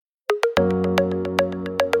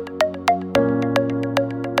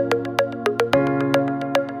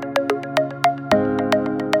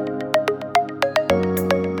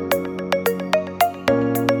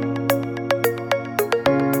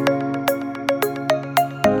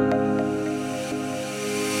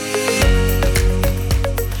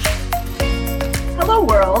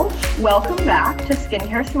Welcome back to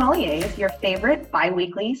Skincare Sommeliers, your favorite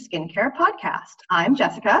bi-weekly skincare podcast. I'm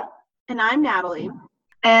Jessica. And I'm Natalie.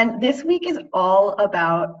 And this week is all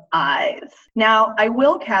about eyes. Now, I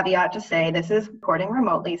will caveat to say this is recording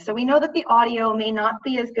remotely, so we know that the audio may not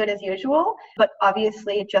be as good as usual, but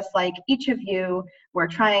obviously, just like each of you, we're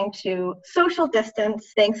trying to social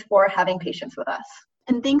distance. Thanks for having patience with us.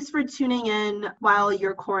 And thanks for tuning in while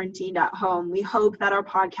you're quarantined at home. We hope that our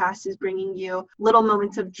podcast is bringing you little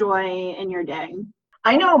moments of joy in your day.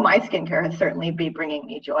 I know my skincare has certainly been bringing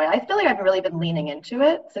me joy. I feel like I've really been leaning into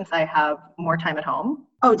it since I have more time at home.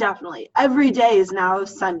 Oh, definitely. Every day is now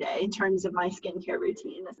Sunday in terms of my skincare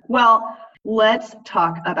routine. Well, let's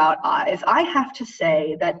talk about eyes. I have to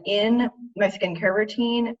say that in my skincare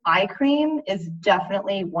routine, eye cream is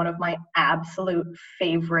definitely one of my absolute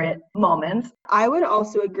favorite moments. I would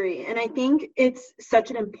also agree. And I think it's such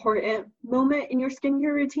an important moment in your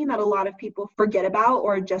skincare routine that a lot of people forget about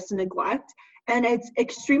or just neglect. And it's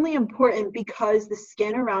extremely important because the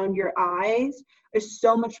skin around your eyes is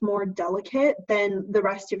so much more delicate than the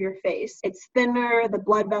rest of your face. It's thinner, the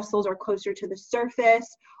blood vessels are closer to the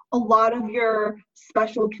surface. A lot of your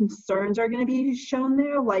special concerns are going to be shown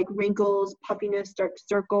there, like wrinkles, puffiness, dark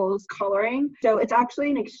circles, coloring. So it's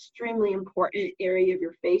actually an extremely important area of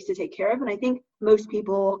your face to take care of. And I think most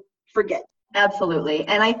people forget. Absolutely.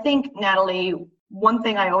 And I think, Natalie, one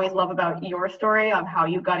thing I always love about your story of how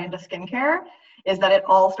you got into skincare is that it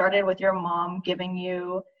all started with your mom giving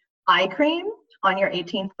you eye cream on your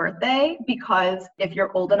 18th birthday, because if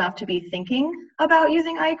you're old enough to be thinking about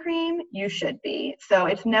using eye cream, you should be. So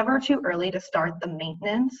it's never too early to start the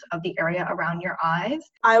maintenance of the area around your eyes.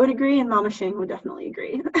 I would agree, and Mama Shang would definitely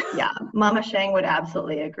agree. Yeah, Mama Shang would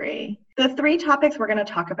absolutely agree. The three topics we're going to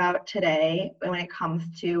talk about today when it comes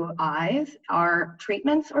to eyes are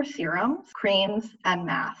treatments or serums, creams, and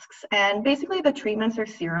masks. And basically the treatments or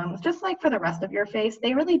serums, just like for the rest of your face,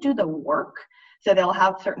 they really do the work. So they'll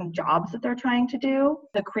have certain jobs that they're trying to do.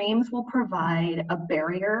 The creams will provide a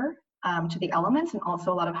barrier to the elements and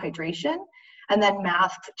also a lot of hydration. And then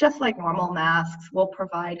masks, just like normal masks, will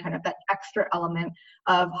provide kind of that extra element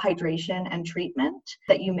of hydration and treatment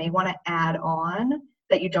that you may want to add on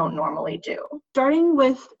that you don't normally do. Starting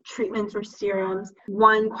with treatments or serums,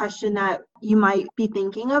 one question that you might be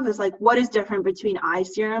thinking of is like, what is different between eye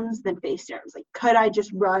serums than face serums? Like, could I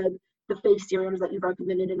just rub the face serums that you've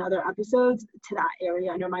recommended in other episodes to that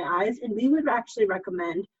area under my eyes? And we would actually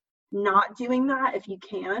recommend not doing that if you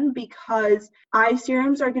can, because eye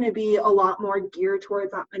serums are going to be a lot more geared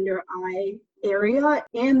towards that under eye area,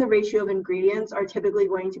 and the ratio of ingredients are typically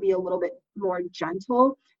going to be a little bit more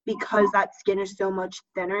gentle because that skin is so much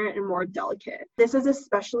thinner and more delicate. This is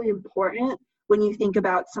especially important when you think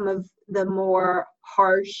about some of the more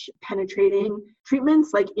harsh penetrating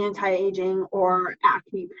treatments like anti-aging or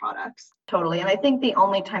acne products. Totally. And I think the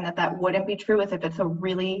only time that wouldn't be true is if it's a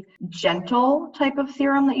really gentle type of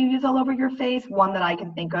serum that you use all over your face. One that I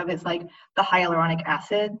can think of is like the hyaluronic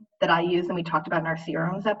acid that I use, and we talked about in our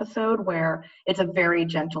serums episode, where it's a very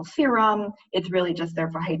gentle serum. It's really just there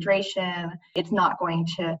for hydration. It's not going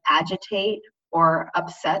to agitate or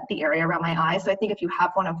upset the area around my eyes. So I think if you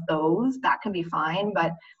have one of those, that can be fine.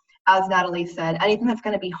 But as Natalie said, anything that's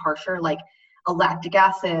going to be harsher, like a lactic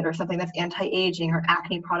acid or something that's anti-aging or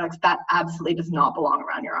acne products, that absolutely does not belong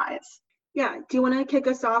around your eyes. Yeah. Do you want to kick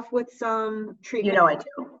us off with some treatment I do.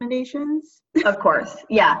 recommendations? Of course.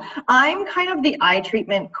 Yeah. I'm kind of the eye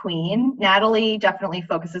treatment queen. Natalie definitely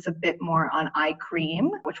focuses a bit more on eye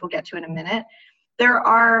cream, which we'll get to in a minute. There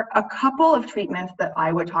are a couple of treatments that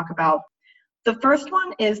I would talk about. The first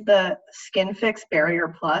one is the SkinFix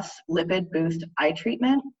Barrier Plus Lipid Boost Eye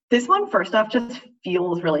Treatment. This one, first off, just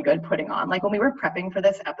feels really good putting on. Like when we were prepping for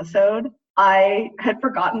this episode, I had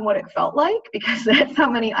forgotten what it felt like because that's how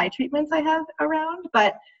many eye treatments I have around.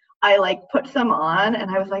 But I put some on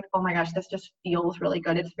and I was like, oh my gosh, this just feels really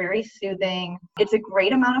good. It's very soothing. It's a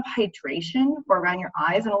great amount of hydration for around your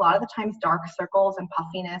eyes. And a lot of the times dark circles and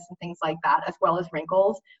puffiness and things like that, as well as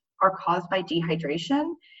wrinkles, are caused by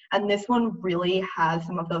dehydration. And this one really has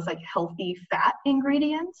some of those healthy fat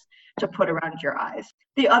ingredients to put around your eyes.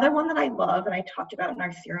 The other one that I love, and I talked about in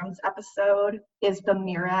our serums episode, is the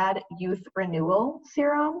Murad Youth Renewal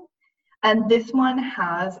Serum. And this one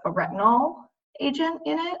has a retinol agent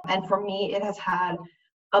in it. And for me, it has had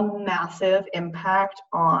a massive impact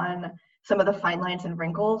on some of the fine lines and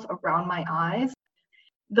wrinkles around my eyes.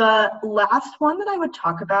 The last one that I would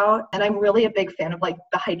talk about, and I'm really a big fan of the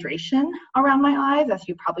hydration around my eyes, as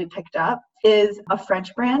you probably picked up, is a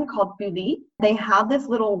French brand called Bully. They have this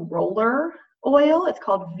little roller oil. It's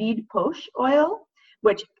called Vide Poche oil,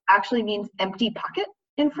 which actually means empty pocket.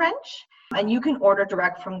 in French. And you can order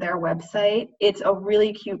direct from their website. It's a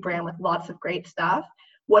really cute brand with lots of great stuff.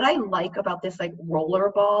 What I like about this like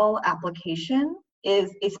rollerball application is,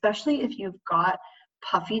 especially if you've got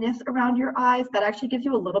puffiness around your eyes, that actually gives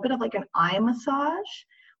you a little bit of like an eye massage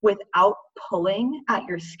without pulling at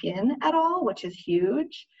your skin at all, which is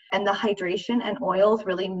huge. And the hydration and oils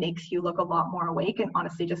really makes you look a lot more awake and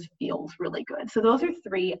honestly just feels really good. So those are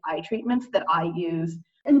 3 eye treatments that I use.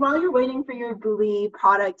 And while you're waiting for your Boulie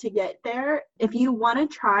product to get there, if you want to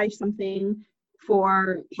try something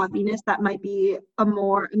for puffiness that might be a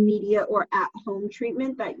more immediate or at-home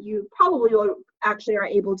treatment that you probably actually are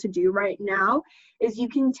able to do right now, is you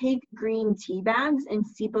can take green tea bags and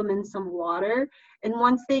steep them in some water. And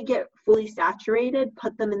once they get fully saturated,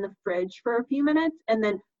 put them in the fridge for a few minutes and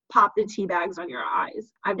then pop the tea bags on your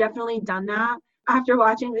eyes. I've definitely done that after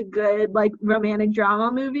watching a good like romantic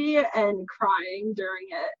drama movie and crying during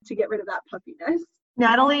it to get rid of that puffiness.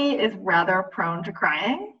 Natalie is rather prone to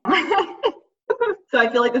crying. So I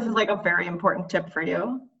feel like this is like a very important tip for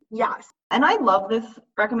you. Yes. And I love this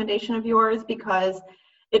recommendation of yours because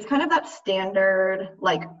it's kind of that standard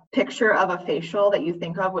like picture of a facial that you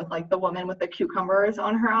think of with like the woman with the cucumbers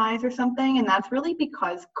on her eyes or something. And that's really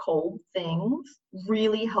because cold things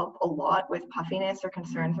really help a lot with puffiness or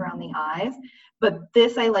concerns around the eyes. But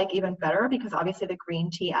this I like even better because obviously the green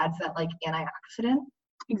tea adds that like antioxidant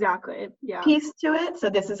Exactly. Yeah. piece to it. So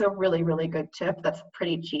this is a really, really good tip that's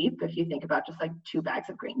pretty cheap if you think about just like 2 bags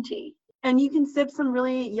of green tea. And you can sip some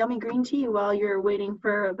really yummy green tea while you're waiting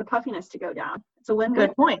for the puffiness to go down. It's a win-win.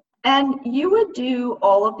 Good point. And you would do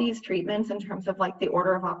all of these treatments in terms of like the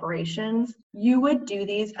order of operations. You would do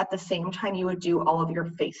these at the same time you would do all of your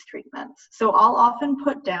face treatments. So I'll often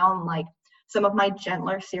put down like some of my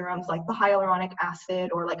gentler serums like the hyaluronic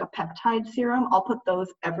acid or like a peptide serum. I'll put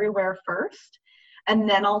those everywhere first. And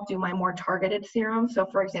then I'll do my more targeted serum. So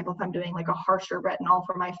for example, if I'm doing like a harsher retinol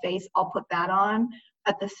for my face, I'll put that on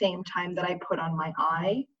at the same time that I put on my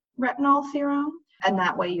eye retinol serum. And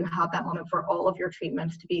that way you have that moment for all of your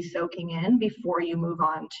treatments to be soaking in before you move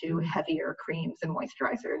on to heavier creams and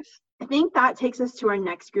moisturizers. I think that takes us to our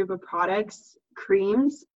next group of products,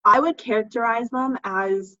 creams. I would characterize them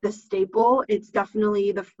as the staple. It's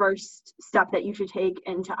definitely the first step that you should take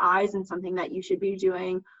into eyes and something that you should be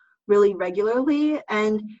doing really regularly.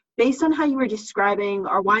 And based on how you were describing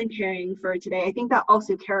our wine pairing for today, I think that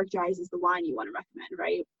also characterizes the wine you want to recommend,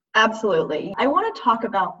 right? Absolutely. I want to talk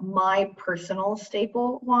about my personal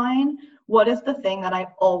staple wine. What is the thing that I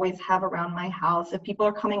always have around my house? If people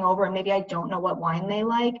are coming over and maybe I don't know what wine they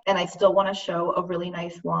like and I still want to show a really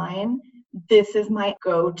nice wine, this is my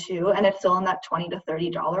go-to, and it's still in that $20 to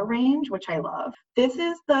 $30 range, which I love. This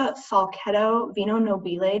is the Sacchetto Vino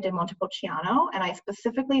Nobile di Montepulciano, and I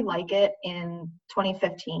specifically like it in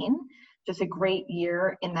 2015. Just a great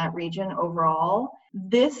year in that region overall.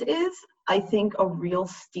 This is, I think, a real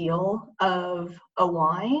steal of a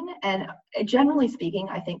wine, and generally speaking,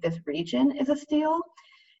 I think this region is a steal.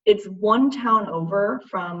 It's one town over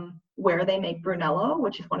from where they make Brunello,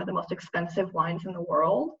 which is one of the most expensive wines in the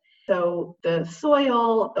world. So the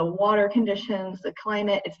soil, the water conditions, the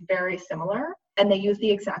climate, it's very similar. And they use the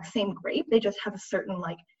exact same grape. They just have a certain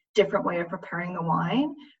like different way of preparing the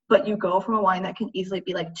wine. But you go from a wine that can easily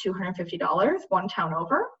be like $250, one town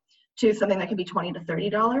over, to something that can be $20 to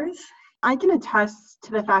 $30. I can attest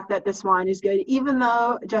to the fact that this wine is good, even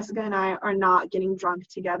though Jessica and I are not getting drunk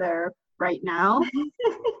together right now.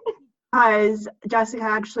 Because Jessica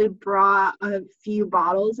actually brought a few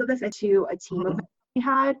bottles of this to a team event we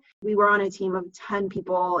had. We were on a team of 10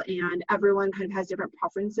 people and everyone kind of has different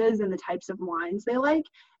preferences and the types of wines they like.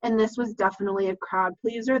 And this was definitely a crowd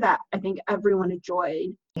pleaser that I think everyone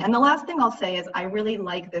enjoyed. And the last thing I'll say is I really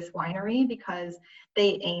like this winery because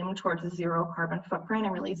they aim towards a zero carbon footprint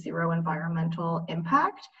and really zero environmental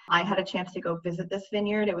impact. I had a chance to go visit this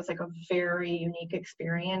vineyard. It was like a very unique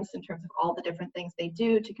experience in terms of all the different things they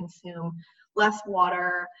do to consume less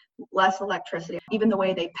water, less electricity, even the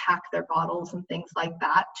way they pack their bottles and things like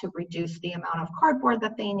that to reduce the amount of cardboard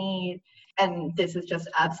that they need. And this is just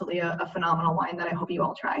absolutely a phenomenal wine that I hope you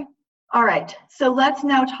all try. All right, so let's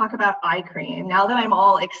now talk about eye cream. Now that I'm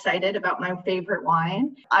all excited about my favorite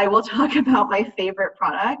wine, I will talk about my favorite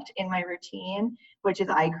product in my routine, which is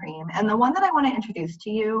eye cream. And the one that I want to introduce to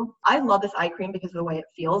you, I love this eye cream because of the way it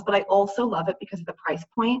feels, but I also love it because of the price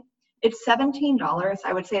point. It's $17.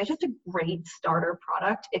 I would say it's just a great starter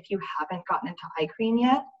product if you haven't gotten into eye cream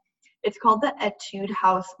yet. It's called the Etude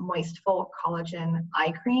House Moistful Collagen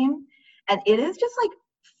Eye Cream. And it is just like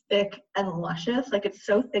thick and luscious. Like it's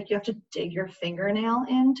so thick you have to dig your fingernail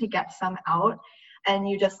in to get some out. And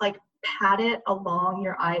you just like pat it along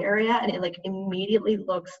your eye area and it like immediately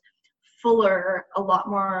looks fuller, a lot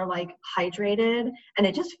more like hydrated, and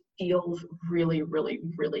it just feels really, really,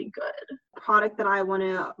 really good. Product that I want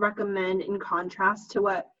to recommend in contrast to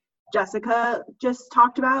what Jessica just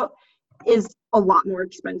talked about is a lot more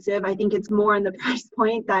expensive. I think it's more in the price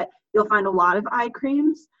point that you'll find a lot of eye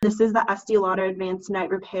creams. This is the Estee Lauder Advanced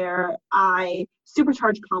Night Repair Eye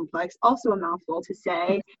Supercharged Complex, also a mouthful to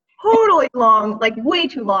say. Totally long, like way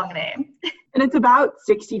too long name. And it's about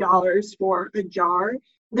 $60 for a jar.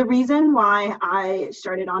 The reason why I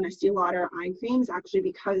started on Estee Lauder eye cream is actually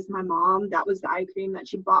because my mom, that was the eye cream that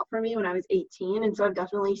she bought for me when I was 18. And so I've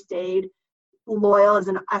definitely stayed loyal as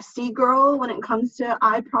an Estee girl when it comes to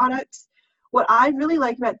eye products. What I really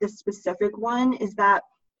like about this specific one is that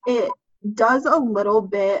it does a little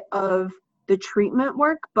bit of the treatment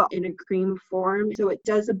work, but in a cream form. So it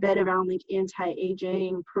does a bit around like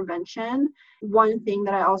anti-aging prevention. One thing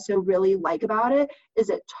that I also really like about it is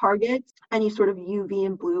it targets any sort of UV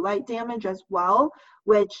and blue light damage as well,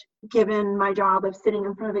 which given my job of sitting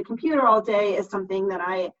in front of a computer all day is something that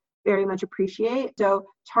I very much appreciate. So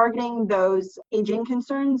targeting those aging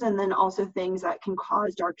concerns and then also things that can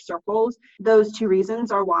cause dark circles, those two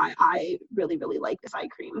reasons are why I really, really like this eye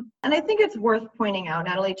cream. And I think it's worth pointing out,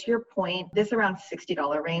 Natalie, to your point, this around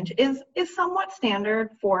 $60 range is somewhat standard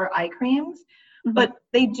for eye creams, but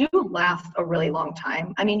they do last a really long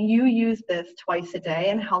time. I mean, you use this twice a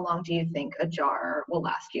day, and how long do you think a jar will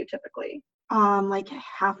last you typically? Like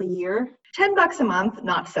half a year. $10 a month,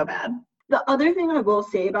 not so bad. The other thing I will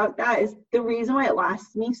say about that is the reason why it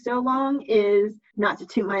lasts me so long is not to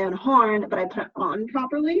toot my own horn, but I put it on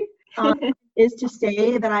properly, is to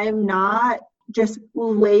say that I am not just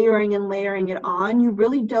layering and layering it on. You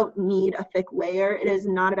really don't need a thick layer. It is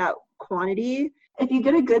not about quantity. If you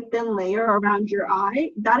get a good thin layer around your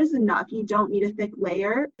eye, that is enough. You don't need a thick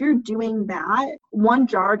layer. If you're doing that, one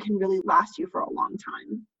jar can really last you for a long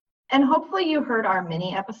time. And hopefully you heard our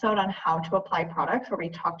mini episode on how to apply products where we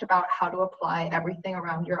talked about how to apply everything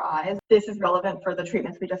around your eyes. This is relevant for the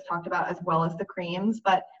treatments we just talked about as well as the creams,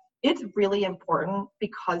 but it's really important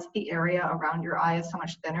because the area around your eye is so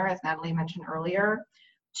much thinner, as Natalie mentioned earlier,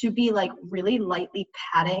 to be like really lightly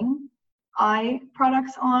patting eye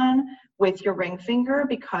products on with your ring finger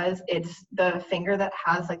because it's the finger that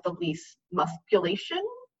has like the least musculature,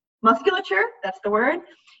 that's the word.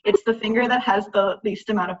 It's the finger that has the least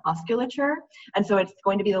amount of musculature. And so it's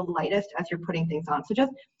going to be the lightest as you're putting things on. So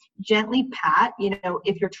just gently pat,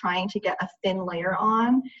 if you're trying to get a thin layer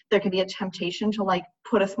on, there can be a temptation to like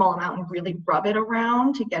put a small amount and really rub it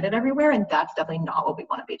around to get it everywhere. And that's definitely not what we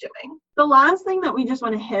want to be doing. The last thing that we just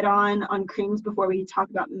want to hit on creams before we talk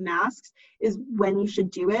about masks is when you should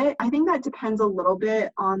do it. I think that depends a little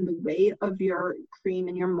bit on the weight of your cream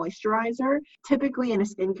and your moisturizer. Typically in a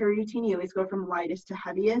skincare routine, you always go from lightest to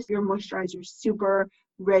heaviest. Your moisturizer is super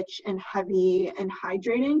rich and heavy and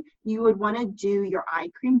hydrating. You would want to do your eye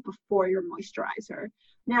cream before your moisturizer.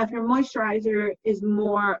 Now, if your moisturizer is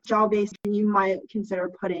more gel-based, then you might consider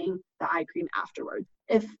putting the eye cream afterwards.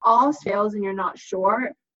 If all else fails and you're not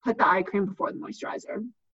sure, put the eye cream before the moisturizer.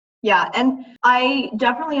 Yeah, and I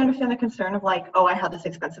definitely understand the concern of like, oh, I have this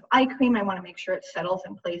expensive eye cream. I want to make sure it settles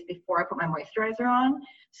in place before I put my moisturizer on.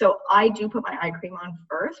 So I do put my eye cream on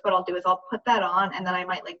first. What I'll do is I'll put that on and then I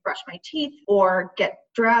might like brush my teeth or get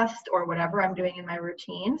dressed or whatever I'm doing in my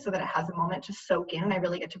routine so that it has a moment to soak in and I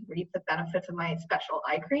really get to reap the benefits of my special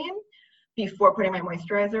eye cream before putting my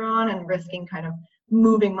moisturizer on and risking kind of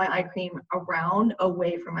moving my eye cream around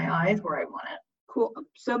away from my eyes where I want it. Cool.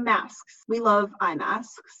 So masks. We love eye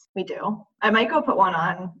masks. We do. I might go put one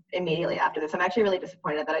on immediately after this. I'm actually really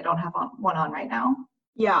disappointed that I don't have one on right now.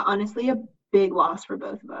 Yeah, honestly, a big loss for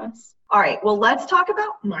both of us. All right. Well, let's talk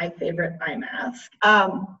about my favorite eye mask.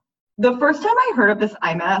 The first time I heard of this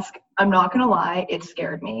eye mask, I'm not going to lie, it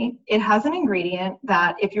scared me. It has an ingredient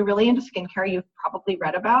that if you're really into skincare, you've probably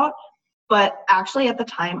read about. But actually at the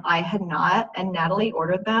time I had not, and Natalie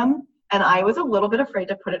ordered them. And I was a little bit afraid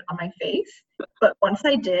to put it on my face. But once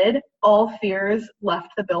I did, all fears left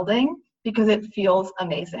the building because it feels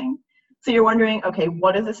amazing. So you're wondering, okay,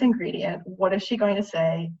 what is this ingredient? What is she going to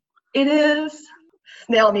say? It is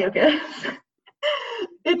snail mucus.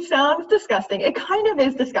 It sounds disgusting. It kind of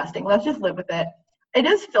is disgusting. Let's just live with it. It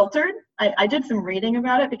is filtered. I did some reading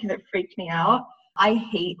about it because it freaked me out. I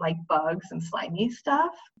hate like bugs and slimy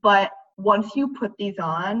stuff, but once you put these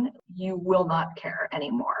on, you will not care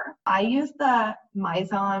anymore. I use the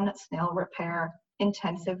Mizon Snail Repair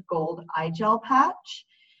Intensive Gold Eye Gel Patch.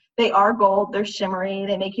 They are gold, they're shimmery,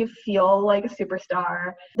 they make you feel like a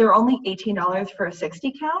superstar. They're only $18 for a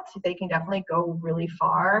 60 count, so they can definitely go really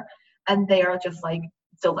far. And they are just like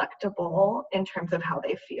delectable in terms of how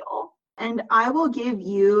they feel. And I will give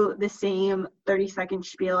you the same 30-second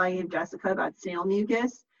spiel I gave Jessica about snail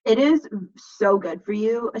mucus. It is so good for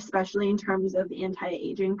you, especially in terms of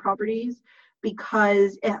anti-aging properties,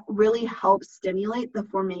 because it really helps stimulate the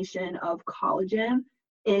formation of collagen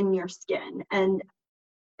in your skin. And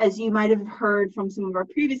as you might have heard from some of our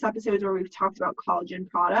previous episodes where we've talked about collagen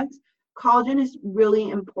products, collagen is really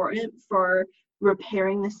important for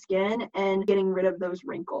repairing the skin and getting rid of those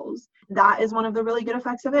wrinkles. That is one of the really good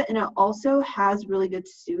effects of it. And it also has really good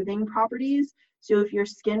soothing properties. So if your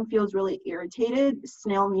skin feels really irritated,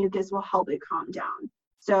 snail mucus will help it calm down.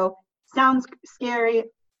 So sounds scary,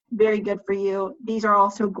 very good for you. These are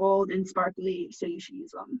also gold and sparkly, so you should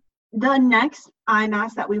use them. The next eye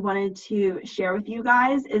mask that we wanted to share with you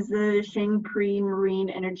guys is the Shangri Marine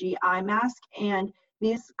Energy Eye Mask. And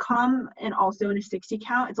these come also in a 60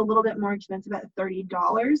 count. It's a little bit more expensive at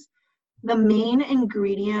 $30. The main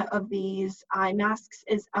ingredient of these eye masks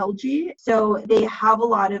is algae. So they have a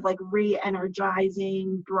lot of like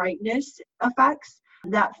re-energizing brightness effects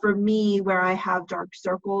that for me, where I have dark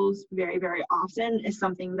circles very, very often, is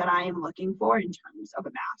something that I am looking for in terms of a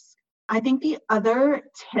mask. I think the other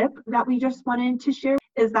tip that we just wanted to share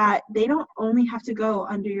is that they don't only have to go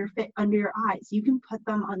under your eyes. You can put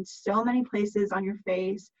them on so many places on your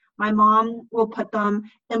face. My mom will put them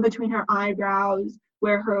in between her eyebrows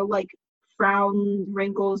where her like frown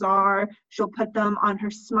wrinkles are. She'll put them on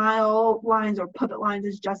her smile lines, or puppet lines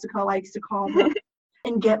as Jessica likes to call them,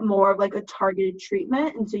 and get more of like a targeted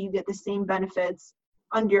treatment. And so you get the same benefits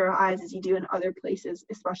under your eyes as you do in other places,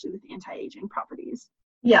 especially with anti-aging properties.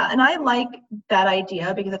 Yeah, and I like that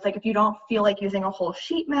idea because it's like if you don't feel like using a whole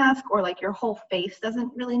sheet mask, or like your whole face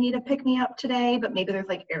doesn't really need a pick-me-up today, but maybe there's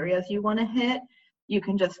like areas you want to hit, you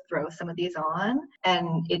can just throw some of these on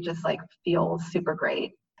and it just like feels super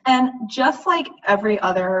great. And just like every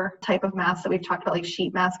other type of mask that we've talked about, like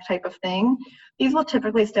sheet mask type of thing, these will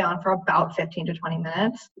typically stay on for about 15 to 20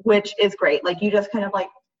 minutes, which is great. Like you just kind of like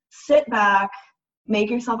sit back,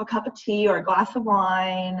 make yourself a cup of tea or a glass of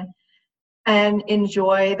wine, and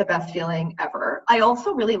enjoy the best feeling ever. I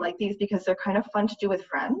also really like these because they're kind of fun to do with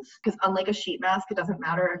friends, because unlike a sheet mask, it doesn't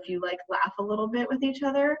matter if you like laugh a little bit with each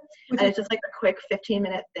other. And it's just like a quick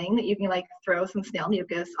 15-minute thing that you can like throw some snail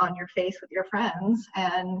mucus on your face with your friends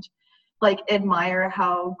and like admire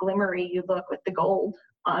how glimmery you look with the gold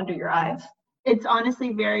under your eyes. It's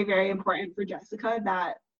honestly very, very important for Jessica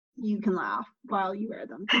that you can laugh while you wear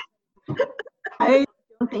them. I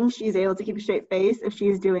don't think she's able to keep a straight face if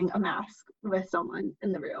she's doing a mask with someone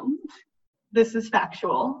in the room. This is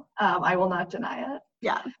factual. I will not deny it.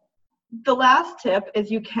 Yeah. The last tip is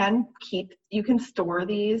you can store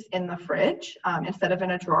these in the fridge instead of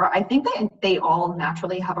in a drawer. I think that they all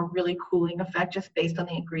naturally have a really cooling effect just based on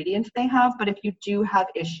the ingredients they have. But if you do have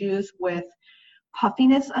issues with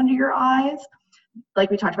puffiness under your eyes, like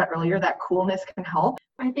we talked about earlier, that coolness can help.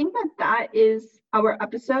 I think that is our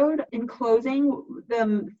episode. In closing,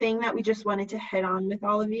 the thing that we just wanted to hit on with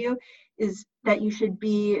all of you is that you should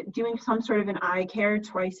be doing some sort of an eye care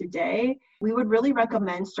twice a day. We would really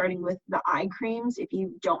recommend starting with the eye creams if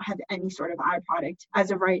you don't have any sort of eye product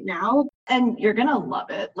as of right now. And you're going to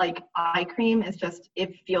love it. Like eye cream is just,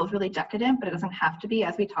 it feels really decadent, but it doesn't have to be.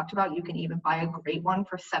 As we talked about, you can even buy a great one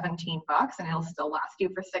for $17 and it'll still last you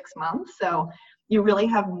for 6 months. So you really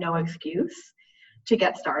have no excuse to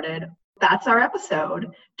get started. That's our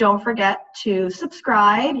episode. Don't forget to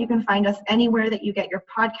subscribe. You can find us anywhere that you get your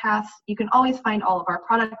podcasts. You can always find all of our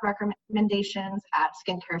product recommendations at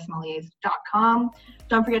skincaresommeliers.com.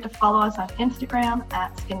 Don't forget to follow us on Instagram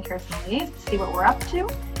at skincaresommeliers to see what we're up to.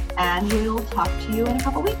 And we'll talk to you in a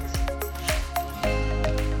couple weeks.